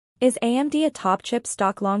Is AMD a top chip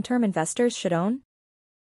stock long-term investors should own?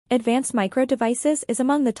 Advanced Micro Devices is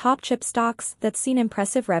among the top chip stocks that's seen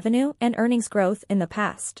impressive revenue and earnings growth in the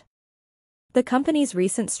past. The company's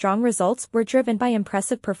recent strong results were driven by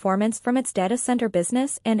impressive performance from its data center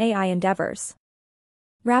business and AI endeavors.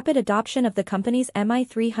 Rapid adoption of the company's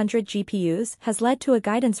MI300 GPUs has led to a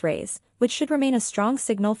guidance raise, which should remain a strong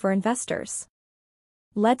signal for investors.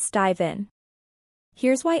 Let's dive in.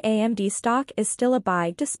 Here's why AMD stock is still a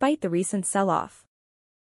buy despite the recent sell-off.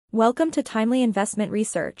 Welcome to Timely Investment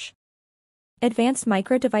Research. Advanced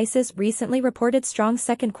Micro Devices recently reported strong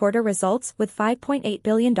second quarter results with $5.8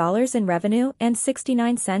 billion in revenue and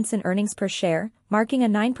 69 cents in earnings per share, marking a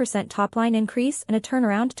 9% top-line increase and a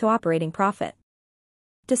turnaround to operating profit.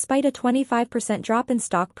 Despite a 25% drop in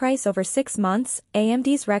stock price over 6 months,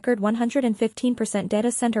 AMD's record 115% data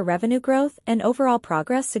center revenue growth and overall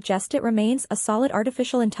progress suggest it remains a solid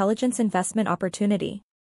artificial intelligence investment opportunity.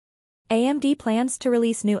 AMD plans to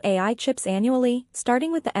release new AI chips annually,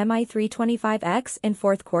 starting with the MI325X in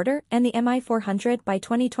fourth quarter and the MI400 by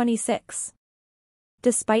 2026.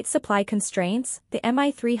 Despite supply constraints, the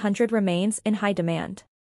MI300 remains in high demand.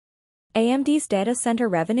 AMD's data center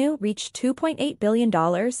revenue reached $2.8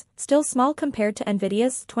 billion, still small compared to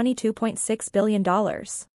NVIDIA's $22.6 billion.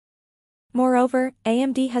 Moreover,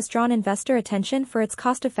 AMD has drawn investor attention for its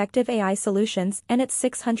cost-effective AI solutions and its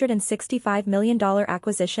 $665 million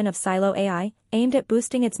acquisition of Silo AI, aimed at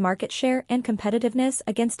boosting its market share and competitiveness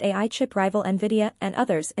against AI chip rival NVIDIA and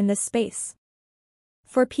others in this space.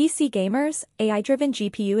 For PC gamers, AI-driven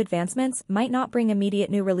GPU advancements might not bring immediate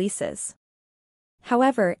new releases.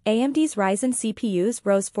 However, AMD's Ryzen CPUs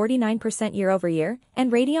rose 49% year-over-year,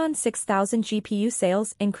 and Radeon 6000 GPU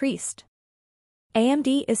sales increased.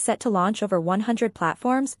 AMD is set to launch over 100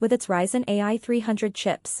 platforms with its Ryzen AI 300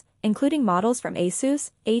 chips, including models from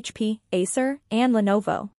Asus, HP, Acer, and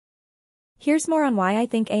Lenovo. Here's more on why I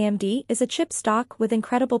think AMD is a chip stock with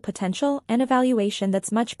incredible potential and a valuation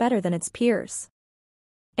that's much better than its peers.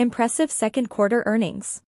 Impressive second quarter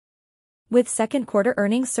earnings. With second quarter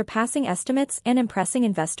earnings surpassing estimates and impressing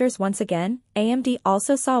investors once again, AMD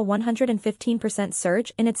also saw a 115%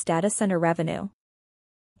 surge in its data center revenue.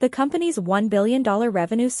 The company's $1 billion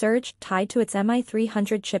revenue surge tied to its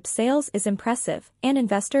MI300 chip sales is impressive, and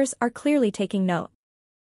investors are clearly taking note.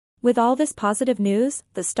 With all this positive news,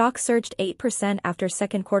 the stock surged 8% after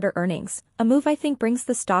second quarter earnings, a move I think brings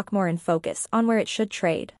the stock more in focus on where it should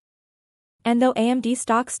trade. And though AMD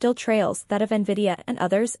stock still trails that of NVIDIA and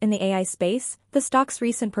others in the AI space, the stock's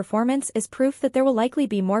recent performance is proof that there will likely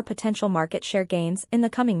be more potential market share gains in the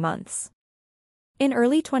coming months. In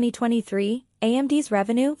early 2023, AMD's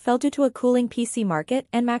revenue fell due to a cooling PC market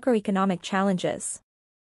and macroeconomic challenges.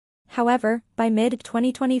 However, by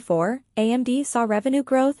mid-2024, AMD saw revenue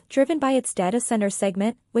growth driven by its data center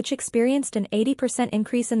segment, which experienced an 80%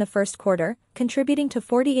 increase in the first quarter, contributing to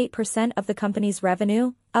 48% of the company's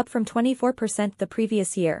revenue, up from 24% the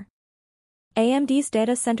previous year. AMD's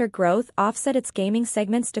data center growth offset its gaming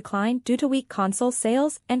segment's decline due to weak console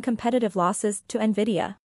sales and competitive losses to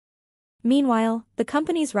NVIDIA. Meanwhile, the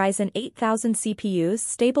company's Ryzen 8000 CPUs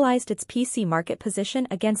stabilized its PC market position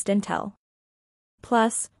against Intel.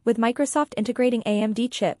 Plus, with Microsoft integrating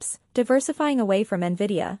AMD chips, diversifying away from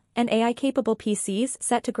NVIDIA, and AI-capable PCs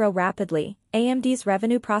set to grow rapidly, AMD's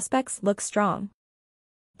revenue prospects look strong.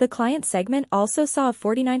 The client segment also saw a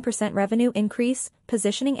 49% revenue increase,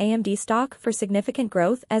 positioning AMD stock for significant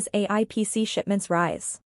growth as AI PC shipments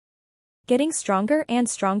rise. Getting stronger and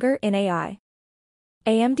stronger in AI.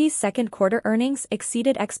 AMD's second quarter earnings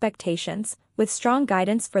exceeded expectations, with strong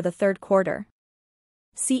guidance for the third quarter.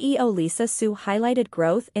 CEO Lisa Su highlighted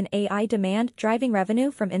growth in AI demand driving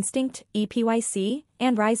revenue from Instinct, EPYC,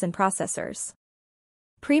 and Ryzen processors.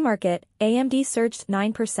 Pre-market, AMD surged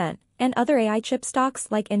 9%, and other AI chip stocks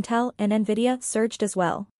like Intel and NVIDIA surged as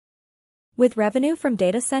well. With revenue from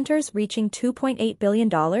data centers reaching $2.8 billion,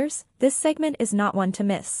 this segment is not one to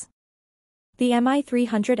miss. The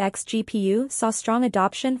MI300X GPU saw strong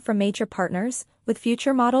adoption from major partners, with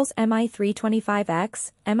future models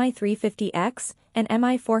MI325X, MI350X, and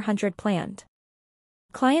MI400 planned.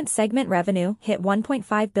 Client segment revenue hit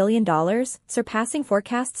 $1.5 billion, surpassing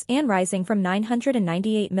forecasts and rising from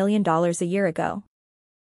 $998 million a year ago.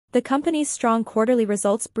 The company's strong quarterly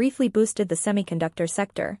results briefly boosted the semiconductor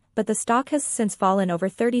sector, but the stock has since fallen over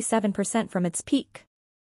 37% from its peak.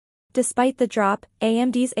 Despite the drop,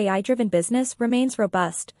 AMD's AI-driven business remains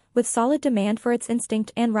robust, with solid demand for its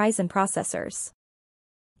Instinct and Ryzen processors.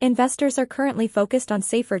 Investors are currently focused on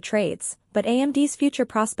safer trades, but AMD's future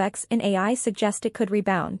prospects in AI suggest it could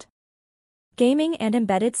rebound. Gaming and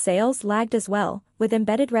embedded sales lagged as well, with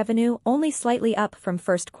embedded revenue only slightly up from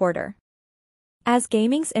first quarter. As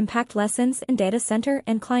gaming's impact lessens in data center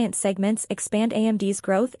and client segments expand, AMD's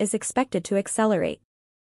growth is expected to accelerate.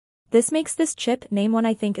 This makes this chip name one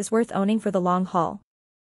I think is worth owning for the long haul.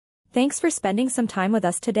 Thanks for spending some time with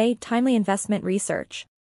us today, Timely Investment Research.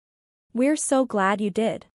 We're so glad you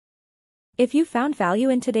did. If you found value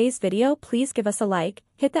in today's video, please give us a like,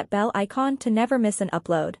 hit that bell icon to never miss an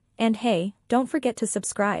upload, and hey, don't forget to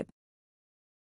subscribe.